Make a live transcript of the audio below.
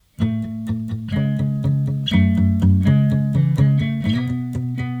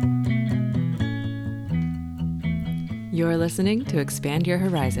listening to Expand Your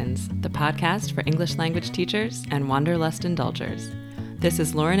Horizons, the podcast for English language teachers and wanderlust indulgers. This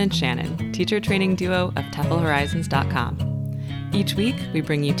is Lauren and Shannon, teacher training duo of TEFLHorizons.com. Each week, we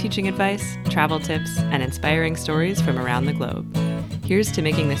bring you teaching advice, travel tips, and inspiring stories from around the globe. Here's to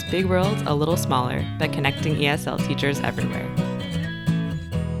making this big world a little smaller by connecting ESL teachers everywhere.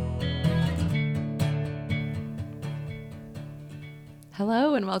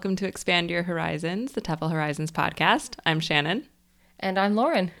 Hello and welcome to Expand Your Horizons, the TEFL Horizons podcast. I'm Shannon. And I'm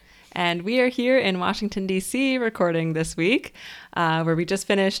Lauren. And we are here in Washington, D.C. recording this week, where we just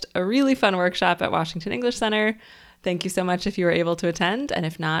finished a really fun workshop at Washington English Center. Thank you so much if you were able to attend. And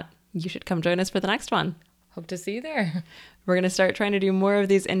if not, you should come join us for the next one. Hope to see you there. We're going to start trying to do more of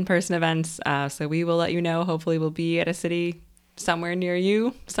these in-person events. So we will let you know. Hopefully we'll be at a city somewhere near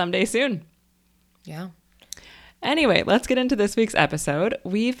you someday soon. Yeah. Anyway, let's get into this week's episode.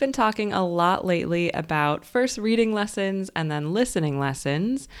 We've been talking a lot lately about first reading lessons and then listening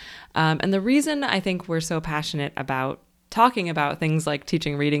lessons. And the reason I think we're so passionate about talking about things like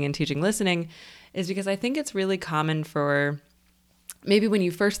teaching reading and teaching listening is because I think it's really common for, maybe when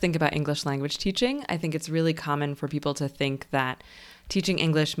you first think about English language teaching, I think it's really common for people to think that teaching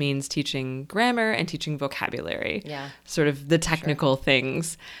English means teaching grammar and teaching vocabulary. Yeah. Sort of the technical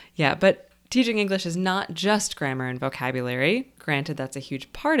things. Yeah, but teaching English is not just grammar and vocabulary. Granted, that's a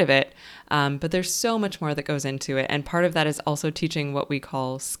huge part of it, but there's so much more that goes into it. And part of that is also teaching what we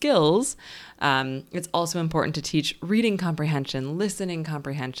call skills. It's also important to teach reading comprehension, listening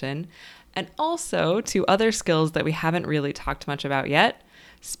comprehension, and also to other skills that we haven't really talked much about yet,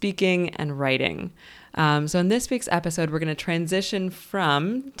 speaking and writing. So in this week's episode, we're going to transition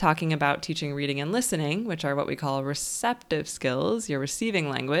from talking about teaching reading and listening, which are what we call receptive skills, your receiving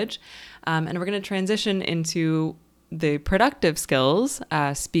language, and we're going to transition into the productive skills,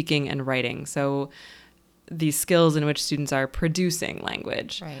 speaking and writing. So these skills in which students are producing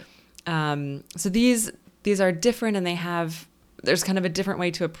language. Right. So these are different, and there's kind of a different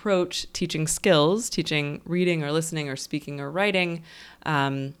way to approach teaching skills, teaching reading or listening or speaking or writing.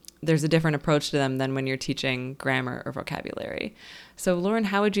 There's a different approach to them than when you're teaching grammar or vocabulary. So Lauren,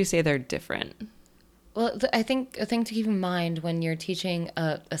 how would you say they're different? Well, I think a thing to keep in mind when you're teaching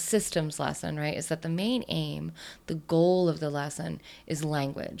a systems lesson, right, is that the main aim, the goal of the lesson is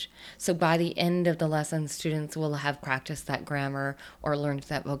language. So by the end of the lesson, students will have practiced that grammar or learned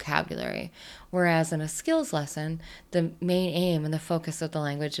that vocabulary. Whereas in a skills lesson, the main aim and the focus of the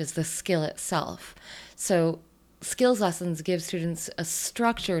language is the skill itself. So skills lessons give students a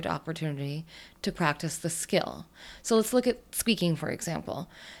structured opportunity to practice the skill. So let's look at speaking, for example.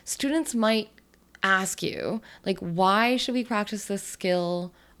 Students might ask you, like, why should we practice the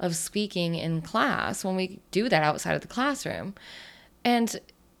skill of speaking in class when we do that outside of the classroom? And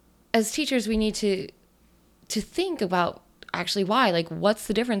as teachers, we need to think about actually why, like, what's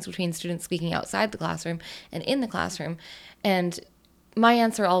the difference between students speaking outside the classroom and in the classroom? And my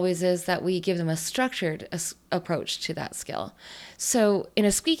answer always is that we give them a structured approach to that skill. So in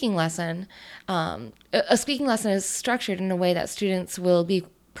a speaking lesson is structured in a way that students will be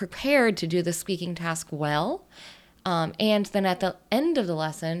prepared to do the speaking task well. And then at the end of the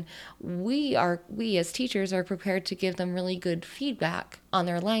lesson, we as teachers are prepared to give them really good feedback on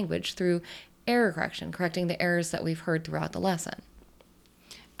their language through error correction, correcting the errors that we've heard throughout the lesson.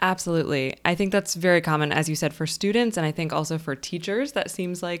 Absolutely. I think that's very common, as you said, for students, and I think also for teachers. That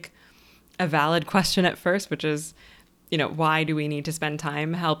seems like a valid question at first, which is, why do we need to spend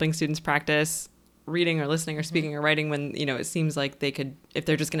time helping students practice reading or listening or speaking or writing when, it seems like they could, if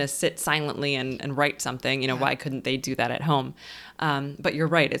they're just going to sit silently and write something, why couldn't they do that at home? But you're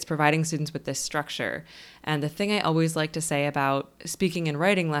right. It's providing students with this structure. And the thing I always like to say about speaking and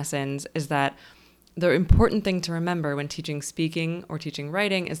writing lessons is that the important thing to remember when teaching speaking or teaching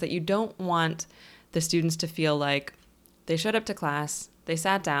writing is that you don't want the students to feel like they showed up to class, they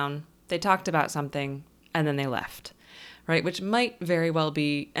sat down, they talked about something, and then they left, right? Which might very well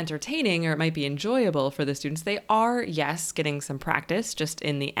be entertaining or it might be enjoyable for the students. They are, yes, getting some practice just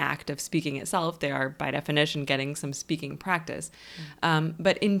in the act of speaking itself. They are, by definition, getting some speaking practice.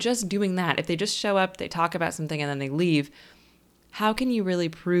 But in just doing that, if they just show up, they talk about something, and then they leave, how can you really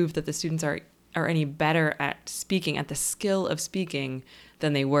prove that the students are any better at speaking, at the skill of speaking,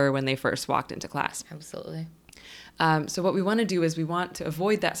 than they were when they first walked into class? Absolutely. So what we want to do is we want to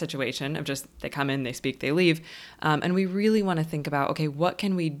avoid that situation of just they come in, they speak, they leave. And we really want to think about, okay, what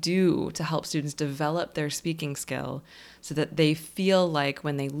can we do to help students develop their speaking skill so that they feel like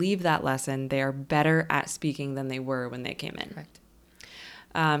when they leave that lesson, they are better at speaking than they were when they came in. Correct.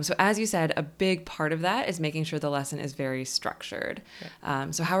 So as you said, a big part of that is making sure the lesson is very structured.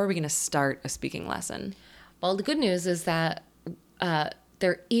 So how are we going to start a speaking lesson? Well, the good news is that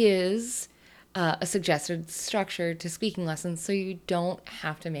there is a suggested structure to speaking lessons, so you don't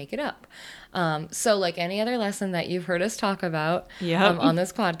have to make it up. So, like any other lesson that you've heard us talk about Yep. on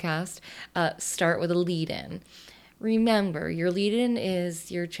this podcast, start with a lead in. Remember, your lead in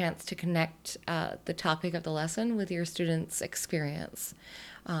is your chance to connect the topic of the lesson with your students' experience.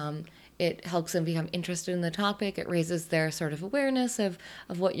 It helps them become interested in the topic. It raises their sort of awareness of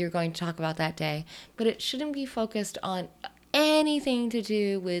what you're going to talk about that day. But it shouldn't be focused on anything to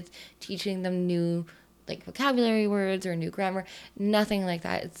do with teaching them new like vocabulary words or new grammar. Nothing like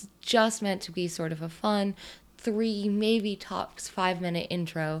that. It's just meant to be sort of a fun 3, maybe tops 5-minute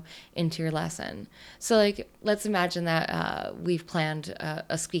intro into your lesson. So like, let's imagine that we've planned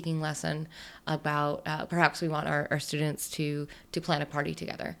a speaking lesson about perhaps we want our students to plan a party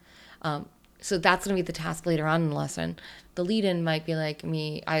together. So that's going to be the task later on in the lesson. The lead-in might be like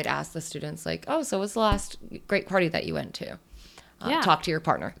me. I'd ask the students like, oh, so what's the last great party that you went to? Yeah. Talk to your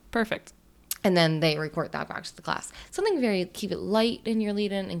partner. Perfect. And then they report that back to the class. Something very, keep it light in your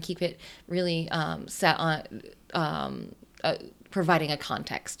lead-in and keep it really set on providing a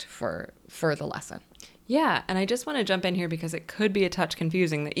context for the lesson. Yeah, and I just want to jump in here because it could be a touch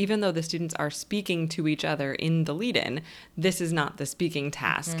confusing that even though the students are speaking to each other in the lead-in, this is not the speaking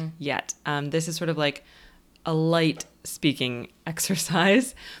task yet. This is sort of like a light speaking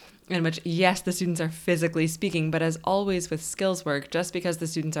exercise in which, yes, the students are physically speaking, but as always with skills work, just because the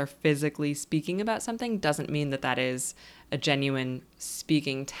students are physically speaking about something doesn't mean that that is a genuine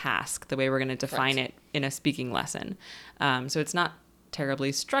speaking task, the way we're going to define it in a speaking lesson. So it's not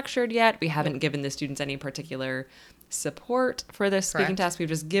terribly structured yet. We haven't given the students any particular support for this speaking task. We've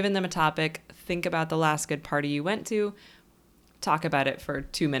just given them a topic. Think about the last good party you went to. Talk about it for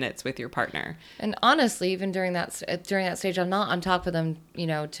 2 minutes with your partner. And honestly, even during that stage, I'm not on top of them,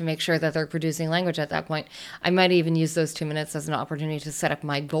 to make sure that they're producing language at that point. I might even use those 2 minutes as an opportunity to set up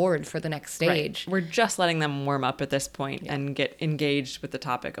my board for the next stage. Right. We're just letting them warm up at this point and get engaged with the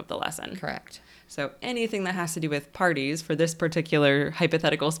topic of the lesson. Correct. So anything that has to do with parties for this particular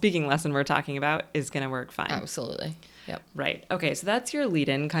hypothetical speaking lesson we're talking about is going to work fine. Absolutely. Yep. Right. Okay. So that's your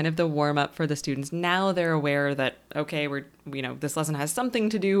lead-in, kind of the warm-up for the students. Now they're aware that, okay, this lesson has something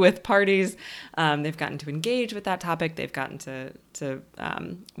to do with parties. They've gotten to engage with that topic. They've gotten to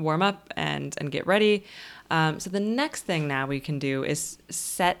warm up and get ready. So the next thing now we can do is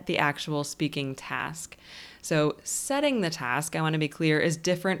set the actual speaking task. So setting the task, I want to be clear, is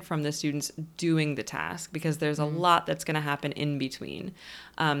different from the students doing the task because there's a lot that's going to happen in between.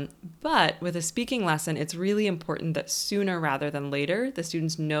 But with a speaking lesson, it's really important that sooner rather than later, the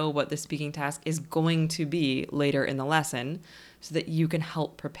students know what the speaking task is going to be later in the lesson so that you can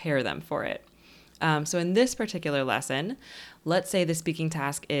help prepare them for it. So in this particular lesson, let's say the speaking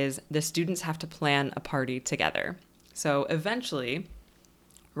task is the students have to plan a party together. So eventually,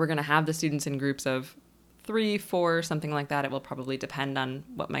 we're going to have the students in groups of 3, 4, something like that. It will probably depend on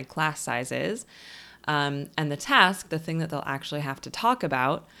what my class size is. And the task, the thing that they'll actually have to talk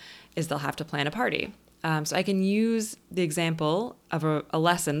about, is they'll have to plan a party. So I can use the example of a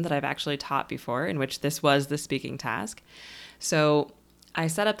lesson that I've actually taught before in which this was the speaking task. So I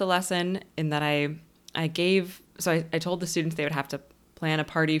set up the lesson in that I told the students they would have to plan a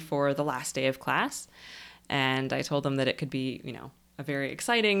party for the last day of class. And I told them that it could be, a very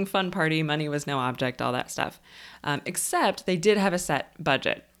exciting, fun party. Money was no object, all that stuff. Except they did have a set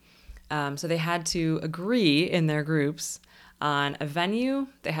budget. So they had to agree in their groups on a venue.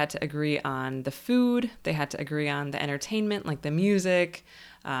 They had to agree on the food. They had to agree on the entertainment, like the music,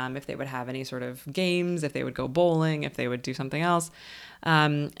 if they would have any sort of games, if they would go bowling, if they would do something else.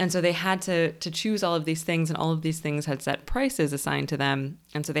 And so they had to choose all of these things, and all of these things had set prices assigned to them.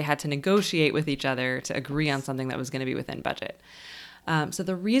 And so they had to negotiate with each other to agree on something that was going to be within budget. So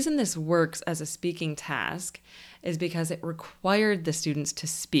the reason this works as a speaking task is because it required the students to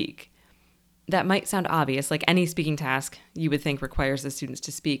speak. That might sound obvious, like any speaking task you would think requires the students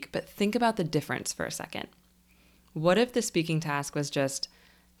to speak, but think about the difference for a second. What if the speaking task was just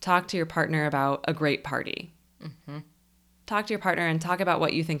talk to your partner about a great party? Mm-hmm. Talk to your partner and talk about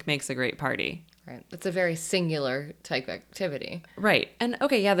what you think makes a great party. Right. It's a very singular type activity. Right. And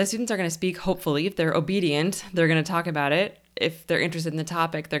okay, yeah, the students are going to speak, hopefully. If they're obedient, they're going to talk about it. If they're interested in the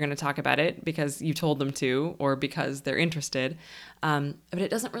topic, they're going to talk about it because you told them to or because they're interested. But it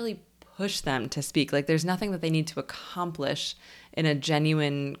doesn't really push them to speak. Like there's nothing that they need to accomplish in a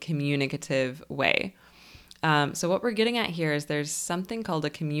genuine communicative way. So what we're getting at here is there's something called a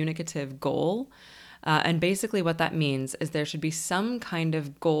communicative goal. And basically what that means is there should be some kind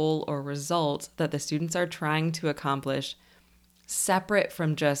of goal or result that the students are trying to accomplish separate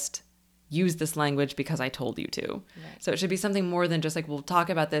from just use this language because I told you to. Right. So it should be something more than just like, we'll talk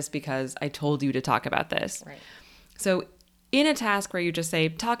about this because I told you to talk about this. Right. So in a task where you just say,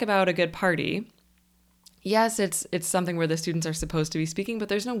 talk about a good party, yes, it's something where the students are supposed to be speaking, but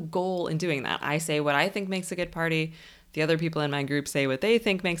there's no goal in doing that. I say what I think makes a good party. The other people in my group say what they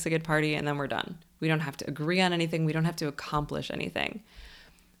think makes a good party, and then we're done. We don't have to agree on anything. We don't have to accomplish anything.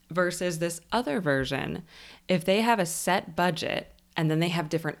 Versus this other version, if they have a set budget and then they have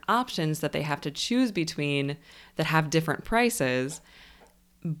different options that they have to choose between that have different prices,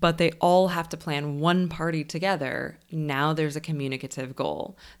 but they all have to plan one party together, now there's a communicative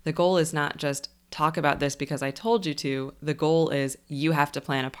goal. The goal is not just talk about this because I told you to. The goal is you have to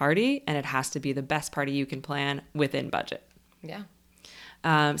plan a party, and it has to be the best party you can plan within budget. Yeah.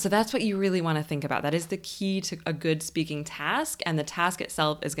 So that's what you really want to think about. That is the key to a good speaking task, and the task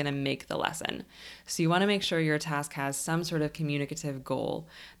itself is going to make the lesson. So you want to make sure your task has some sort of communicative goal.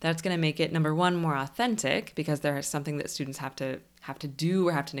 That's going to make it, number one, more authentic, because there is something that students have to do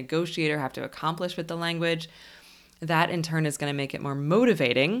or have to negotiate or have to accomplish with the language. That in turn is going to make it more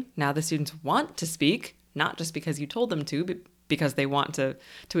motivating. Now the students want to speak, not just because you told them to, but because they want to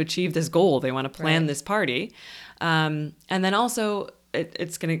achieve this goal. They want to plan this party. And then also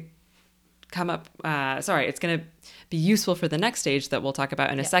it's going to come up, it's going to be useful for the next stage that we'll talk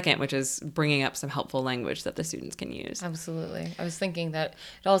about in a second, which is bringing up some helpful language that the students can use. Absolutely. I was thinking that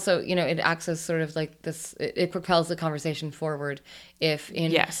it also, it acts as sort of like this, it propels the conversation forward if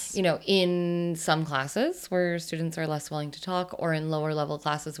in some classes where students are less willing to talk, or in lower level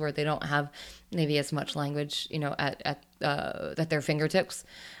classes where they don't have maybe as much language, at their fingertips,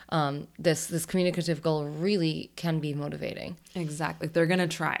 this communicative goal really can be motivating. Exactly. They're going to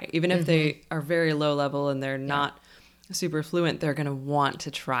try. Even if they are very low level and they're not super fluent, they're going to want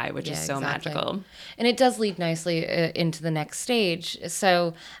to try, which is so magical. And it does lead nicely into the next stage.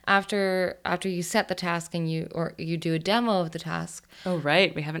 So after you set the task and you do a demo of the task. Oh,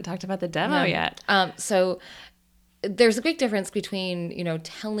 right. We haven't talked about the demo yet. So there's a big difference between,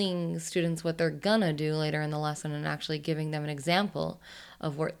 telling students what they're gonna do later in the lesson and actually giving them an example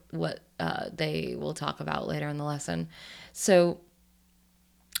of what they will talk about later in the lesson. So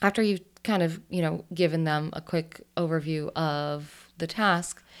after you've kind of, given them a quick overview of the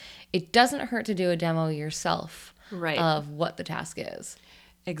task, it doesn't hurt to do a demo yourself of what the task is.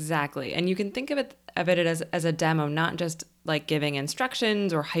 Exactly. And you can think of it as a demo, not just like giving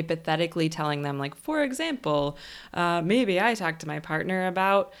instructions or hypothetically telling them, like, for example, maybe I talked to my partner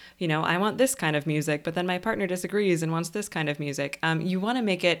about, I want this kind of music, but then my partner disagrees and wants this kind of music. You want to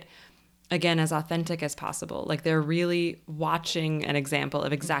make it, again, as authentic as possible. Like they're really watching an example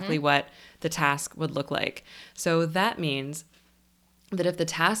of exactly what the task would look like. So that means that if the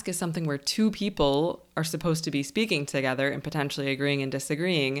task is something where two people are supposed to be speaking together and potentially agreeing and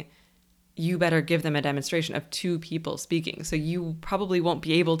disagreeing, you better give them a demonstration of two people speaking. So you probably won't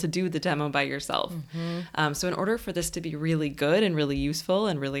be able to do the demo by yourself. So in order for this to be really good and really useful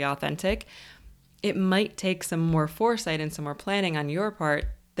and really authentic, it might take some more foresight and some more planning on your part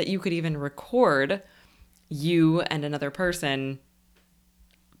that you could even record you and another person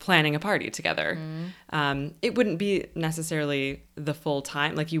planning a party together. It wouldn't be necessarily the full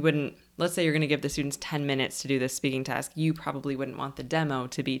time. Like you wouldn't, let's say you're going to give the students 10 minutes to do this speaking task. You probably wouldn't want the demo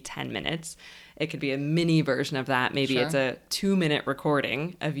to be 10 minutes. It could be a mini version of that. Maybe it's a 2-minute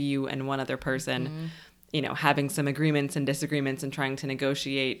recording of you and one other person, having some agreements and disagreements and trying to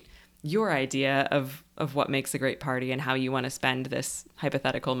negotiate your idea of what makes a great party and how you want to spend this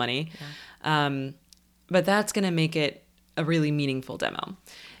hypothetical money. But that's going to make it a really meaningful demo.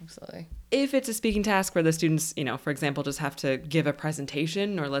 Absolutely. If it's a speaking task where the students, for example, just have to give a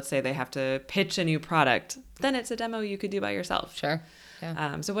presentation, or let's say they have to pitch a new product, then it's a demo you could do by yourself. Sure.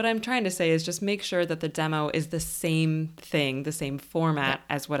 Yeah. So what I'm trying to say is just make sure that the demo is the same thing, the same format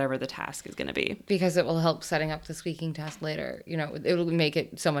as whatever the task is going to be. Because it will help setting up the speaking task later. It'll make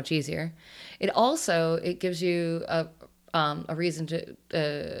it so much easier. It gives you a reason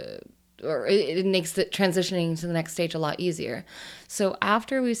to... or it makes the transitioning to the next stage a lot easier. So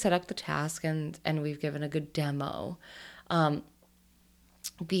after we set up the task and we've given a good demo,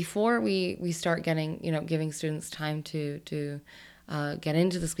 before we start giving students time to get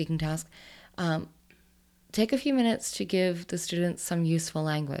into the speaking task, take a few minutes to give the students some useful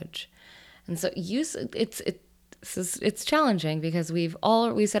language. And so it's challenging because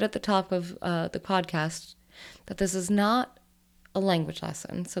we said at the top of the podcast that this is not a language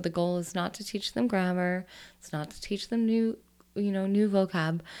lesson. So the goal is not to teach them grammar. It's not to teach them new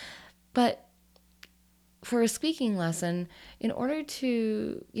vocab. But for a speaking lesson, in order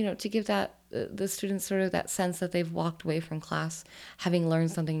to give that the students sort of that sense that they've walked away from class having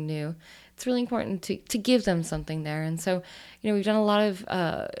learned something new. It's really important to give them something there. And so, we've done a lot of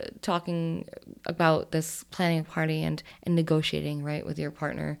talking about this planning a party and negotiating, right, with your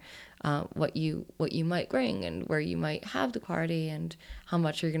partner, what you might bring and where you might have the party and how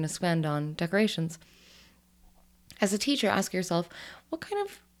much you're going to spend on decorations. As a teacher, ask yourself, what kind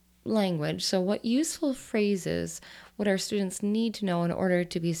of language, so what useful phrases would our students need to know in order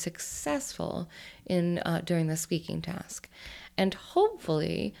to be successful in during the speaking task? And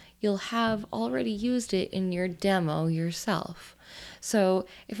hopefully you'll have already used it in your demo yourself. So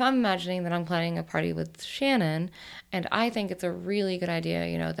if I'm imagining that I'm planning a party with Shannon, and I think it's a really good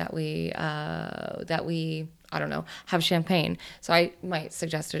idea, that we I don't know, have champagne. So I might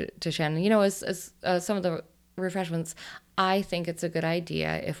suggest to Shannon, as some of the refreshments, I think it's a good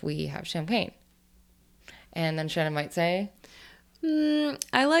idea if we have champagne. And then Shannon might say,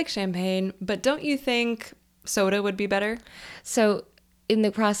 I like champagne, but don't you think soda would be better? So in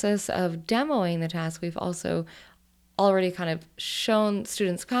the process of demoing the task, we've also already kind of shown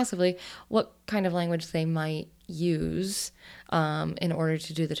students passively what kind of language they might use in order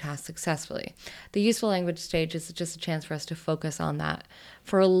to do the task successfully. The useful language stage is just a chance for us to focus on that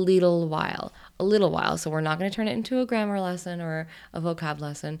for a little while. So we're not going to turn it into a grammar lesson or a vocab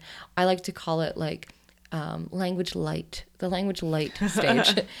lesson. I like to call it like language light, the language light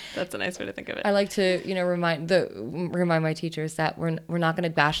stage. That's a nice way to think of it. I like to, remind my teachers that we're not going to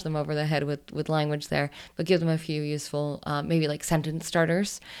bash them over the head with language there, but give them a few useful, maybe like sentence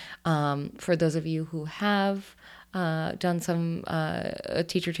starters. For those of you who have done some a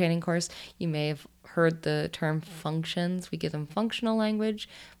teacher training course, you may have heard the term functions. We give them functional language,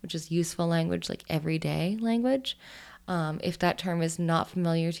 which is useful language, like everyday language. If that term is not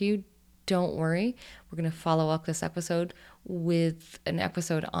familiar to you, don't worry. We're going to follow up this episode with an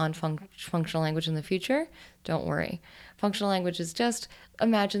episode on functional language in the future. Don't worry. Functional language is just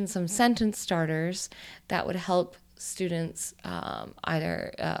imagine some sentence starters that would help students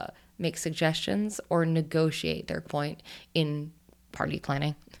either make suggestions or negotiate their point in party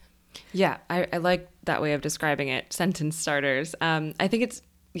planning. Yeah, I like that way of describing it, sentence starters. I think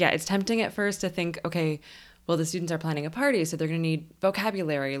it's tempting at first to think, okay, well, the students are planning a party, so they're going to need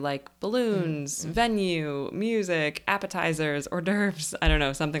vocabulary like balloons, venue, music, appetizers, hors d'oeuvres, I don't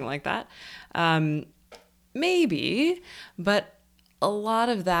know, something like that. Maybe, but a lot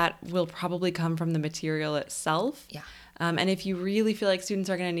of that will probably come from the material itself. Yeah. And if you really feel like students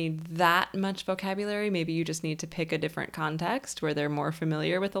are going to need that much vocabulary, maybe you just need to pick a different context where they're more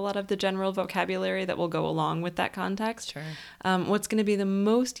familiar with a lot of the general vocabulary that will go along with that context. Sure. What's going to be the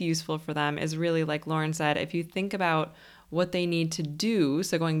most useful for them is really, like Lauren said, if you think about what they need to do,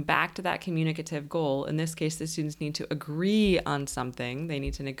 so going back to that communicative goal, in this case, the students need to agree on something. They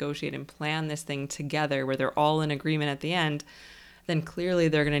need to negotiate and plan this thing together where they're all in agreement at the end. Then clearly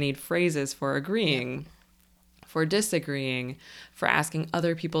they're going to need phrases for agreeing. Yeah. For disagreeing, for asking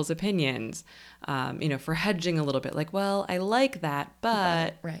other people's opinions, for hedging a little bit, like, well, I like that,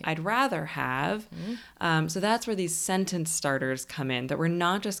 but right. I'd rather have. Mm-hmm. So that's where these sentence starters come in, that we're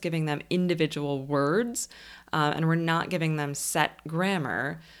not just giving them individual words and we're not giving them set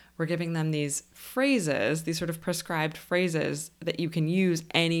grammar. We're giving them these phrases, these sort of prescribed phrases that you can use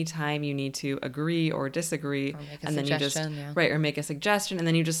anytime you need to agree or disagree. Or make a suggestion, or make a suggestion, and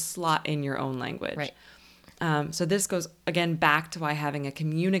then you just slot in your own language. Right. So this goes, again, back to why having a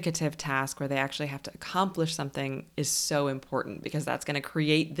communicative task where they actually have to accomplish something is so important, because that's going to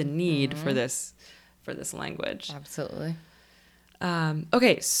create the need for this language. Absolutely.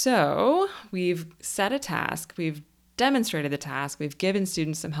 Okay, so we've set a task. We've demonstrated the task. We've given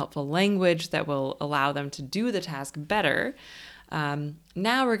students some helpful language that will allow them to do the task better.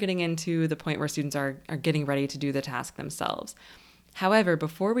 Now we're getting into the point where students are getting ready to do the task themselves. However,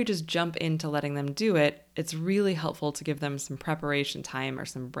 before we just jump into letting them do it, it's really helpful to give them some preparation time or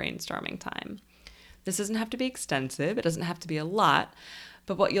some brainstorming time. This doesn't have to be extensive. It doesn't have to be a lot.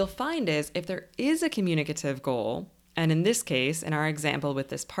 But what you'll find is if there is a communicative goal, and in this case, in our example with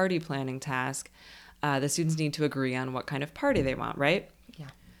this party planning task, the students need to agree on what kind of party they want, right? Yeah.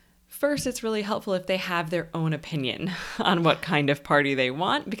 First, it's really helpful if they have their own opinion on what kind of party they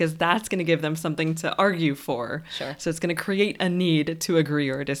want, because that's going to give them something to argue for. Sure. So it's going to create a need to agree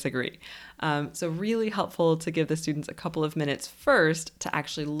or disagree. So really helpful to give the students a couple of minutes first to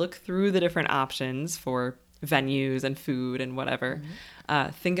actually look through the different options for venues and food and whatever.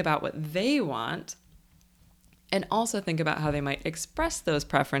 Mm-hmm. Think about what they want, and also think about how they might express those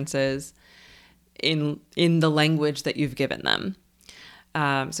preferences in the language that you've given them.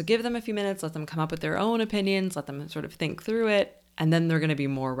 So give them a few minutes, let them come up with their own opinions, let them sort of think through it, and then they're going to be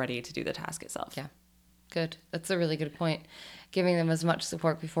more ready to do the task itself. Yeah. Good. That's a really good point. Giving them as much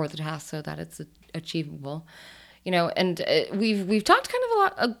support before the task so that it's achievable. And we've talked kind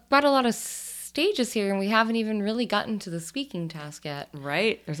of about a lot of stages here, and we haven't even really gotten to the speaking task yet.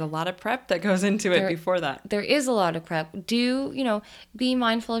 Right. There's a lot of prep that goes into it before that. There is a lot of prep. Be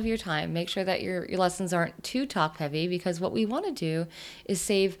mindful of your time. Make sure that your lessons aren't too top heavy, because what we want to do is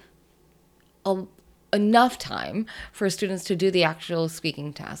save enough time for students to do the actual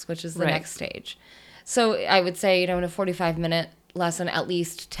speaking task, which is the next stage. So I would say, in a 45-minute lesson, at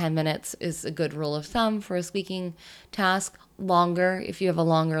least 10 minutes is a good rule of thumb for a speaking task. Longer, if you have a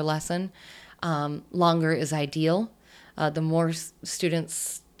longer lesson, longer is ideal. The more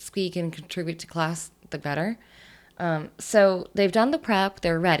students speak and contribute to class, the better. So they've done the prep,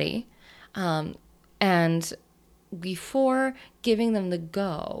 they're ready. And before giving them the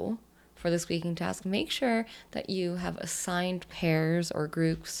go for the speaking task, make sure that you have assigned pairs or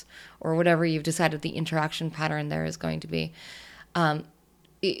groups or whatever you've decided the interaction pattern there is going to be.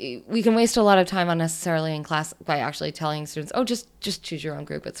 We can waste a lot of time unnecessarily in class by actually telling students, oh, just choose your own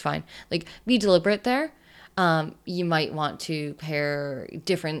group. It's fine. Like, be deliberate there. You might want to pair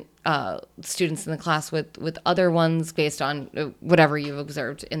different students in the class with other ones based on whatever you've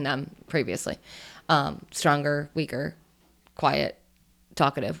observed in them previously. Stronger, weaker, quiet,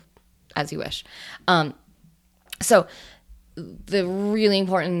 talkative, as you wish. So the really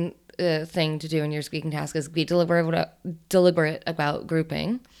important thing to do in your speaking task is be deliberate about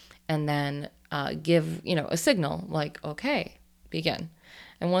grouping, and then give a signal like, okay, begin.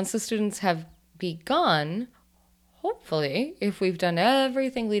 And once the students have begun, hopefully, if we've done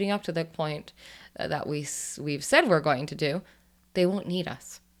everything leading up to the point that we've said we're going to do, they won't need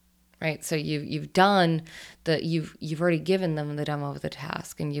us. Right, so you've already given them the demo of the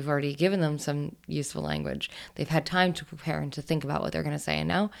task, and you've already given them some useful language. They've had time to prepare and to think about what they're going to say, and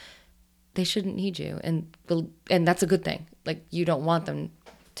now they shouldn't need you, and that's a good thing. Like, you don't want them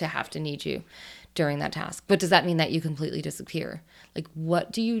to have to need you during that task. But does that mean that you completely disappear? Like,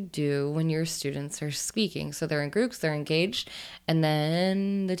 what do you do when your students are speaking? So they're in groups, they're engaged, and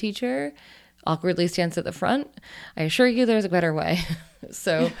then the teacher awkwardly stands at the front. I assure you there's a better way.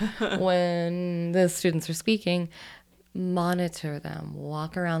 So when the students are speaking, monitor them,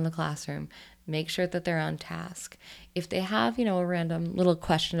 walk around the classroom, make sure that they're on task. If they have, a random little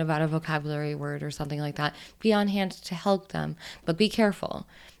question about a vocabulary word or something like that, be on hand to help them. But be careful,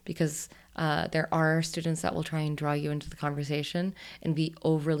 because there are students that will try and draw you into the conversation and be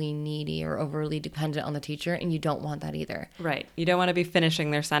overly needy or overly dependent on the teacher, and you don't want that either. Right. You don't want to be finishing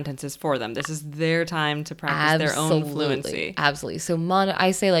their sentences for them. This is their time to practice their own fluency. Absolutely. So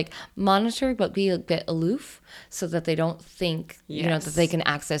I say, monitor, but be a bit aloof so that they don't think, that they can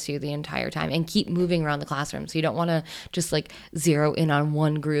access you the entire time, and keep moving around the classroom. So you don't want to just zero in on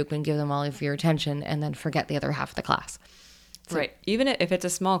one group and give them all of your attention and then forget the other half of the class. So, right. Even if it's a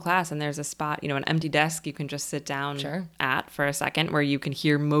small class and there's a spot, an empty desk you can just sit down at for a second, where you can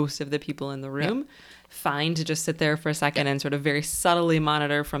hear most of the people in the room. Yep. Fine to just sit there for a second and sort of very subtly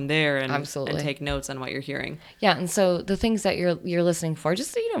monitor from there and take notes on what you're hearing. Yeah, and so the things that you're listening for,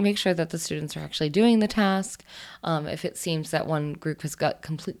 just make sure that the students are actually doing the task. If it seems that one group has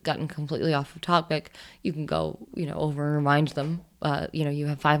gotten completely off of topic, you can go over and remind them. You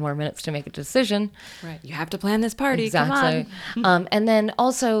have 5 more minutes to make a decision. Right. You have to plan this party. Exactly. Come on. And then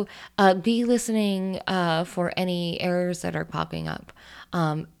also be listening for any errors that are popping up.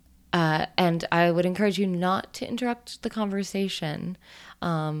 And I would encourage you not to interrupt the conversation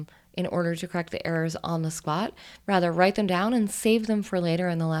in order to correct the errors on the spot. Rather, write them down and save them for later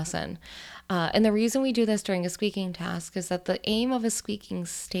in the lesson. And the reason we do this during a speaking task is that the aim of a speaking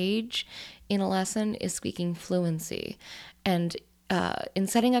stage in a lesson is speaking fluency. And in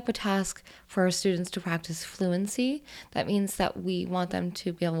setting up a task for our students to practice fluency, that means that we want them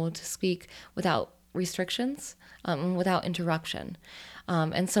to be able to speak without restrictions, without interruption.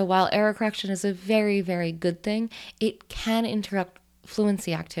 And so while error correction is a very, very good thing, it can interrupt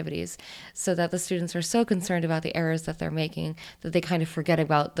fluency activities, so that the students are so concerned about the errors that they're making that they kind of forget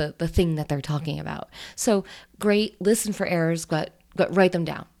about the thing that they're talking about. So great, listen for errors, but write them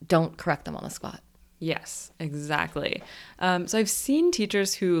down. Don't correct them on the spot. Yes, exactly. So I've seen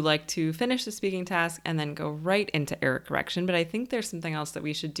teachers who like to finish the speaking task and then go right into error correction, but I think there's something else that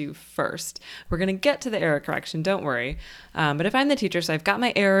we should do first. We're going to get to the error correction, don't worry. But if I'm the teacher, so I've got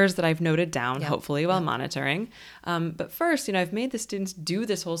my errors that I've noted down, hopefully, while monitoring. But first, I've made the students do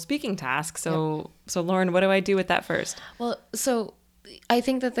this whole speaking task. So Lauren, what do I do with that first? Well, so I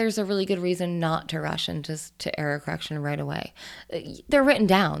think that there's a really good reason not to rush into to error correction right away. They're written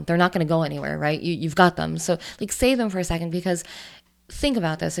down. They're not going to go anywhere, right? You've got them. So like save them for a second, because think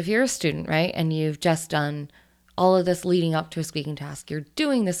about this. If you're a student, right, and you've just done all of this leading up to a speaking task, you're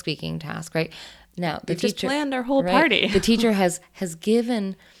doing the speaking task, right? Now the We've teacher just planned our whole right, party. the teacher has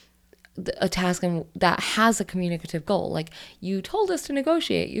given a task that has a communicative goal. Like, you told us to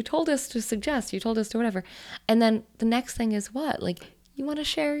negotiate, you told us to suggest, you told us to whatever. And then the next thing is what? Like, you want to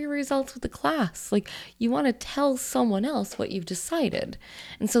share your results with the class. Like, you want to tell someone else what you've decided.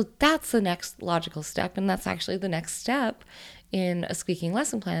 And so that's the next logical step. And that's actually the next step in a speaking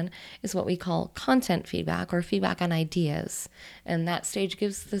lesson plan, is what we call content feedback, or feedback on ideas. And that stage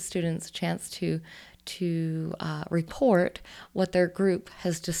gives the students a chance to report what their group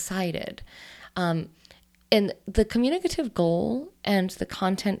has decided. And the communicative goal and the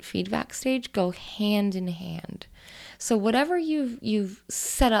content feedback stage go hand in hand. So whatever you've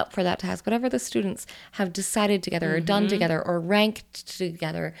set up for that task, whatever the students have decided together, or done together, or ranked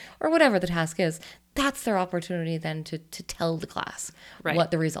together, or whatever the task is, that's their opportunity then to tell the class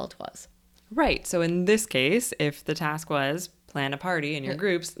what the result was. Right. So in this case, if the task was plan a party in your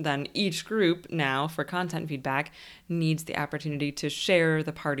groups, then each group now for content feedback needs the opportunity to share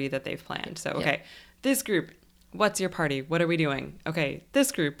the party that they've planned. So, okay, this group, what's your party? What are we doing? Okay,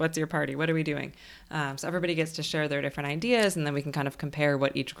 this group, what's your party? What are we doing? So everybody gets to share their different ideas, and then we can kind of compare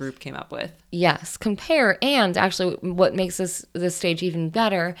what each group came up with. Yes, compare. And actually what makes this stage even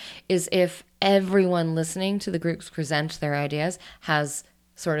better is if everyone listening to the groups present their ideas has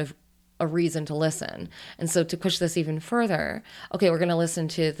sort of a reason to listen. And so to push this even further, okay, we're going to listen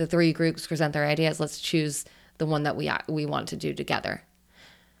to the three groups present their ideas. Let's choose the one that we want to do together.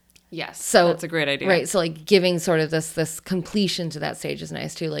 Yes, So that's a great idea. Right. So like giving sort of this completion to that stage is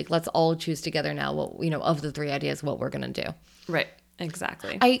nice too. Like, let's all choose together now what, of the three ideas, what we're going to do. Right.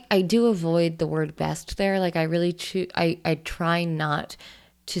 Exactly. I do avoid the word best there. Like, I really I try not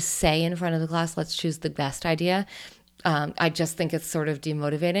to say in front of the class, let's choose the best idea. I just think it's sort of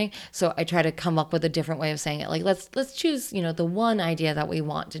demotivating. So I try to come up with a different way of saying it. Like, let's choose, the one idea that we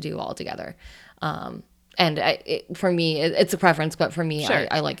want to do all together. And for me, it's a preference, but for me, Sure.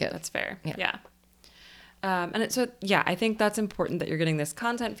 I like it. That's fair. Yeah. I think that's important that you're getting this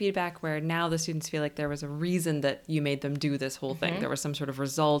content feedback where now the students feel like there was a reason that you made them do this whole thing. There was some sort of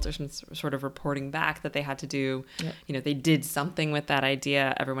result or some sort of reporting back that they had to do. Yep. They did something with that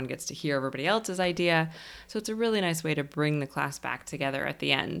idea. Everyone gets to hear everybody else's idea. So it's a really nice way to bring the class back together at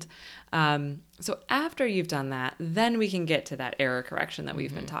the end. So after you've done that, then we can get to that error correction that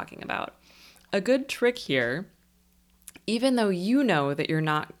we've been talking about. A good trick here, even though you know that you're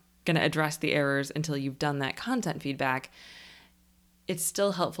not going to address the errors until you've done that content feedback, it's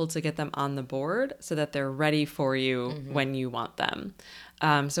still helpful to get them on the board so that they're ready for you when you want them.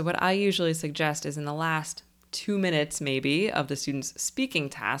 So what I usually suggest is in the last 2 minutes maybe of the student's speaking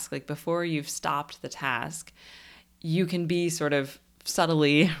task, like before you've stopped the task, you can be sort of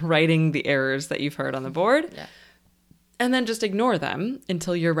subtly writing the errors that you've heard on the board, and then just ignore them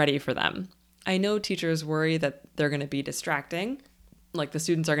until you're ready for them. I know teachers worry that they're going to be distracting. Like, the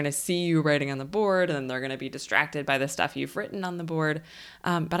students are going to see you writing on the board, and then they're going to be distracted by the stuff you've written on the board.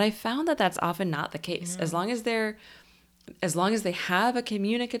 But I found that that's often not the case. As long as they have a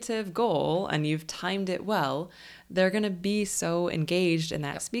communicative goal and you've timed it well, they're going to be so engaged in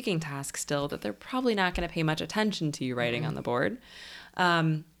that speaking task still that they're probably not going to pay much attention to you writing on the board.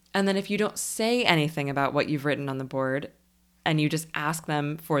 And then if you don't say anything about what you've written on the board, and you just ask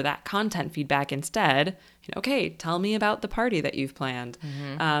them for that content feedback instead, okay, tell me about the party that you've planned.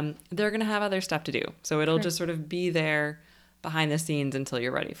 They're going to have other stuff to do. So it'll just sort of be there behind the scenes until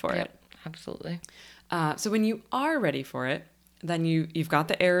you're ready for it. Absolutely. So when you are ready for it, then you've got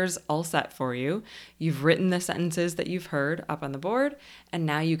the errors all set for you. You've written the sentences that you've heard up on the board, and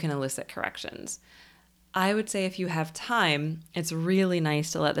now you can elicit corrections. I would say if you have time, it's really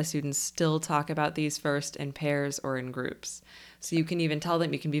nice to let the students still talk about these first in pairs or in groups. So you can even tell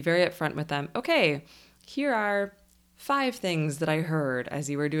them, you can be very upfront with them, okay, here are 5 things that I heard as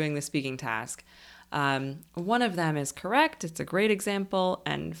you were doing the speaking task. One of them is correct, it's a great example,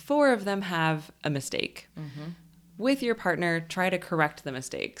 and 4 of them have a mistake. With your partner, try to correct the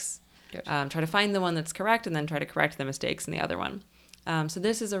mistakes. Try to find the one that's correct and then try to correct the mistakes in the other one. So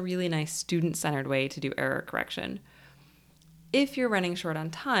this is a really nice student-centered way to do error correction. If you're running short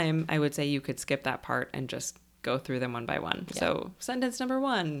on time, I would say you could skip that part and just go through them one by one. So sentence number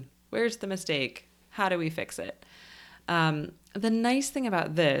 1, where's the mistake? How do we fix it? And The nice thing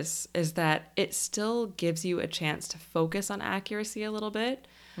about this is that it still gives you a chance to focus on accuracy a little bit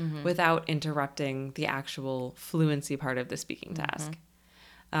without interrupting the actual fluency part of the speaking task.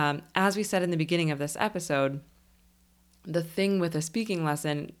 As we said in the beginning of this episode, the thing with a speaking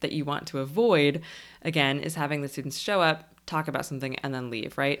lesson that you want to avoid, again, is having the students show up, talk about something, and then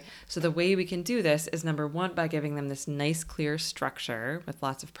leave, right? So the way we can do this is, number one, by giving them this nice, clear structure with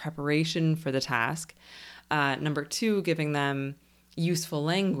lots of preparation for the task. Number two, giving them useful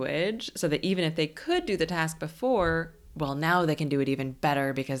language so that even if they could do the task before, well, now they can do it even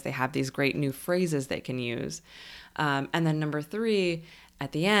better because they have these great new phrases they can use. And then number three,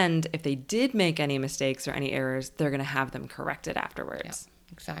 at the end, if they did make any mistakes or any errors, they're going to have them corrected afterwards.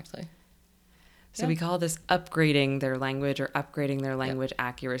 Yeah, exactly. So we call this upgrading their language or upgrading their language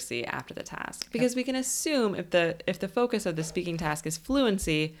accuracy after the task. Because we can assume if the focus of the speaking task is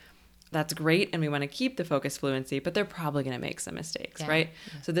fluency, that's great, and we want to keep the focus fluency, but they're probably going to make some mistakes, right?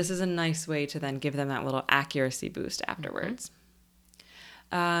 Yeah. So this is a nice way to then give them that little accuracy boost afterwards.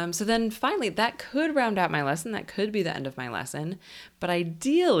 So then finally, that could round out my lesson. That could be the end of my lesson. But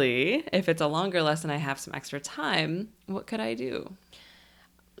ideally, if it's a longer lesson, I have some extra time, what could I do?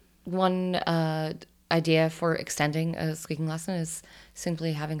 One idea for extending a speaking lesson is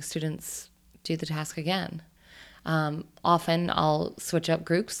simply having students do the task again. Often I'll switch up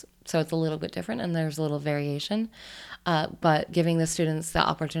groups, so it's a little bit different and there's a little variation. But giving the students the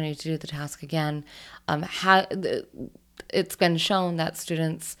opportunity to do the task again, it's been shown that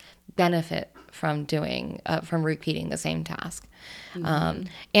students benefit from from repeating the same task,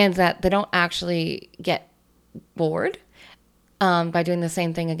 and that they don't actually get bored by doing the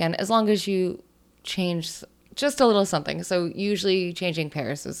same thing again, as long as you change just a little something. So usually changing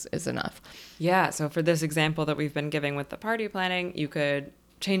pairs is enough. Yeah. So for this example that we've been giving with the party planning, you could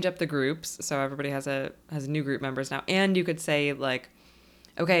change up the groups. So everybody has new group members now. And you could say, like,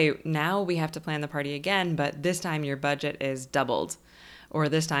 okay, now we have to plan the party again, but this time your budget is doubled, or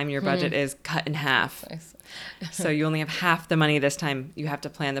this time your budget is cut in half. Nice. So you only have half the money this time. You have to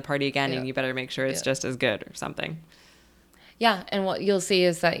plan the party again, and you better make sure it's just as good or something. Yeah, and what you'll see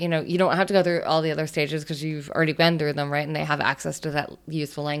is that, you don't have to go through all the other stages because you've already been through them, right? And they have access to that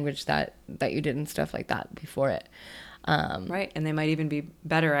useful language that you did and stuff like that before it. Right, and they might even be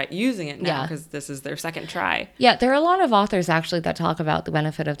better at using it now because this is their second try. Yeah, there are a lot of authors actually that talk about the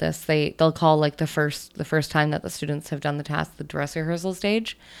benefit of this. They'll call like the first time that the students have done the task the dress rehearsal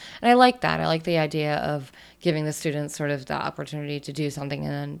stage, and I like that. I like the idea of giving the students sort of the opportunity to do something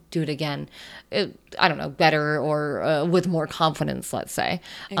and then do it again. I don't know, better or with more confidence, let's say,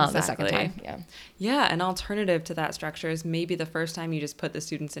 the second time. Yeah, an alternative to that structure is maybe the first time you just put the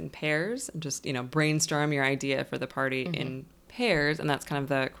students in pairs and just, brainstorm your idea for the party in pairs, and that's kind of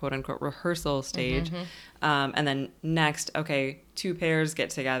the quote-unquote rehearsal stage. And then next, okay, 2 pairs get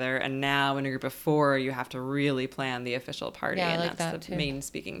together, and now in a group of 4, you have to really plan the official party, and that's the main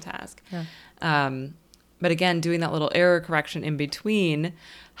speaking task. But again, doing that little error correction in between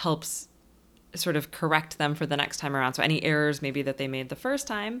helps sort of correct them for the next time around. So any errors maybe that they made the first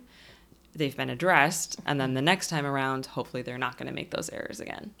time, they've been addressed, and then the next time around, hopefully they're not going to make those errors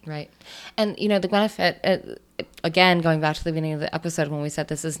again. Right. And, the benefit, again, going back to the beginning of the episode when we said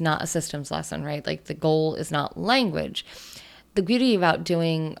this is not a systems lesson, right? Like the goal is not language. The beauty about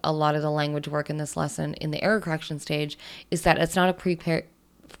doing a lot of the language work in this lesson in the error correction stage is that it's not a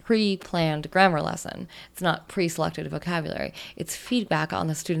pre-planned grammar lesson. It's not pre-selected vocabulary. It's feedback on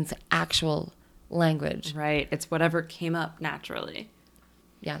the student's actual language. Right. It's whatever came up naturally.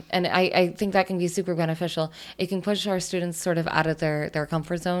 Yeah, and I think that can be super beneficial. It can push our students sort of out of their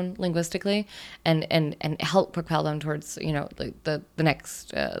comfort zone linguistically and help propel them towards, the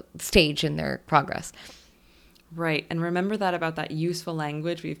next stage in their progress. Right. And remember that about that useful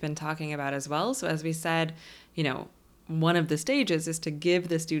language we've been talking about as well. So as we said, one of the stages is to give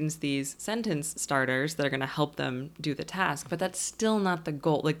the students these sentence starters that are going to help them do the task, but that's still not the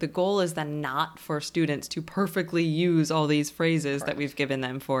goal. Like the goal is then not for students to perfectly use all these phrases that we've given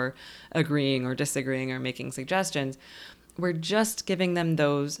them for agreeing or disagreeing or making suggestions. We're just giving them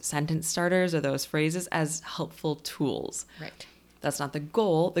those sentence starters or those phrases as helpful tools. Right. That's not the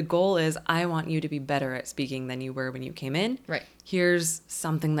goal. The goal is I want you to be better at speaking than you were when you came in. Right. Here's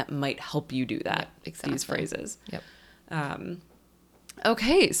something that might help you do that. Yep, exactly. These phrases. Yep.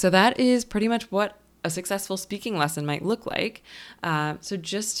 Okay, so that is pretty much what a successful speaking lesson might look like. So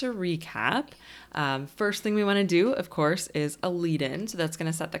just to recap, first thing we want to do, of course, is a lead-in. So that's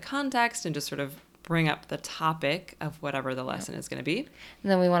going to set the context and just sort of bring up the topic of whatever the lesson is going to be. And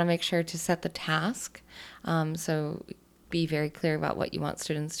then we want to make sure to set the task. So be very clear about what you want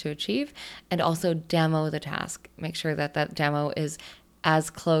students to achieve, and also demo the task. Make sure that that demo is as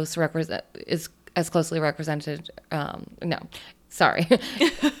closely represented.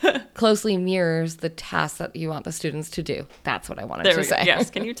 Closely mirrors the task that you want the students to do. That's what I wanted to say. Yes.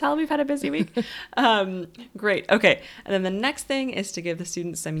 Can you tell we've had a busy week? Great. Okay. And then the next thing is to give the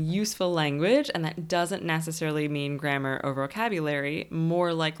students some useful language, and that doesn't necessarily mean grammar or vocabulary.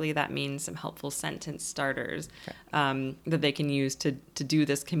 More likely that means some helpful sentence starters that they can use to do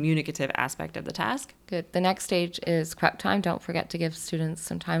this communicative aspect of the task. Good. The next stage is prep time. Don't forget to give students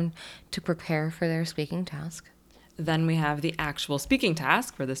some time to prepare for their speaking task. Then we have the actual speaking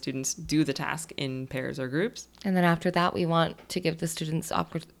task, where the students do the task in pairs or groups. And then after that, we want to give the students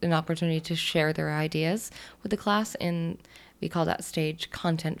an opportunity to share their ideas with the class, and we call that stage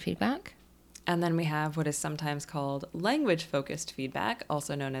content feedback. And then we have what is sometimes called language-focused feedback,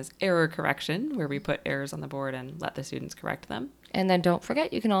 also known as error correction, where we put errors on the board and let the students correct them. And then don't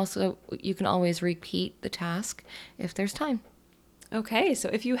forget, you can always repeat the task if there's time. Okay, so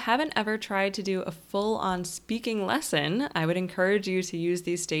if you haven't ever tried to do a full-on speaking lesson, I would encourage you to use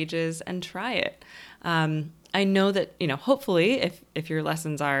these stages and try it. I know that, hopefully if your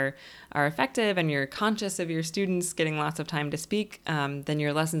lessons are effective and you're conscious of your students getting lots of time to speak, then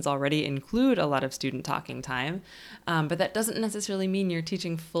your lessons already include a lot of student talking time. But that doesn't necessarily mean you're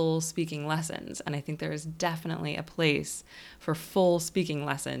teaching full speaking lessons. And I think there is definitely a place for full speaking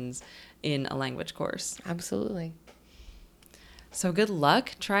lessons in a language course. Absolutely. So good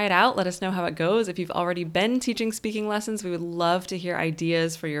luck. Try it out. Let us know how it goes. If you've already been teaching speaking lessons, we would love to hear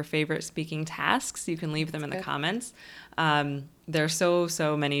ideas for your favorite speaking tasks. You can leave them in the comments. There are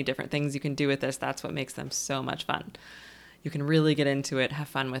so many different things you can do with this. That's what makes them so much fun. You can really get into it, have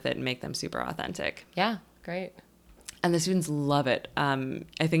fun with it, and make them super authentic. Yeah, great. And the students love it. I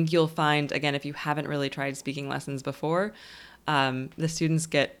think you'll find, again, if you haven't really tried speaking lessons before, the students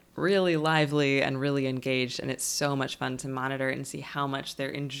get really lively and really engaged, and it's so much fun to monitor and see how much they're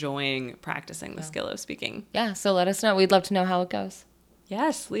enjoying practicing the skill of speaking. Yeah, so let us know. We'd love to know how it goes.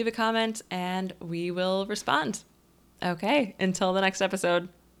 Yes, leave a comment and we will respond. Okay, until the next episode.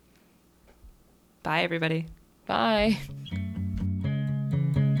 Bye, everybody. Bye.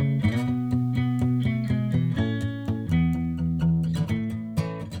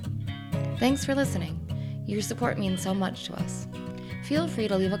 Thanks for listening. Your support means so much to us. Feel free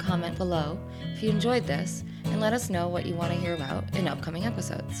to leave a comment below if you enjoyed this, and let us know what you want to hear about in upcoming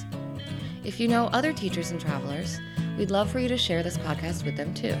episodes. If you know other teachers and travelers, we'd love for you to share this podcast with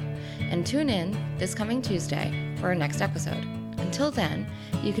them too. And tune in this coming Tuesday for our next episode. Until then,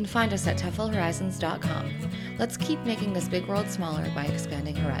 you can find us at TEFLhorizons.com. Let's keep making this big world smaller by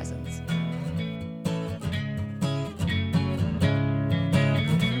expanding horizons.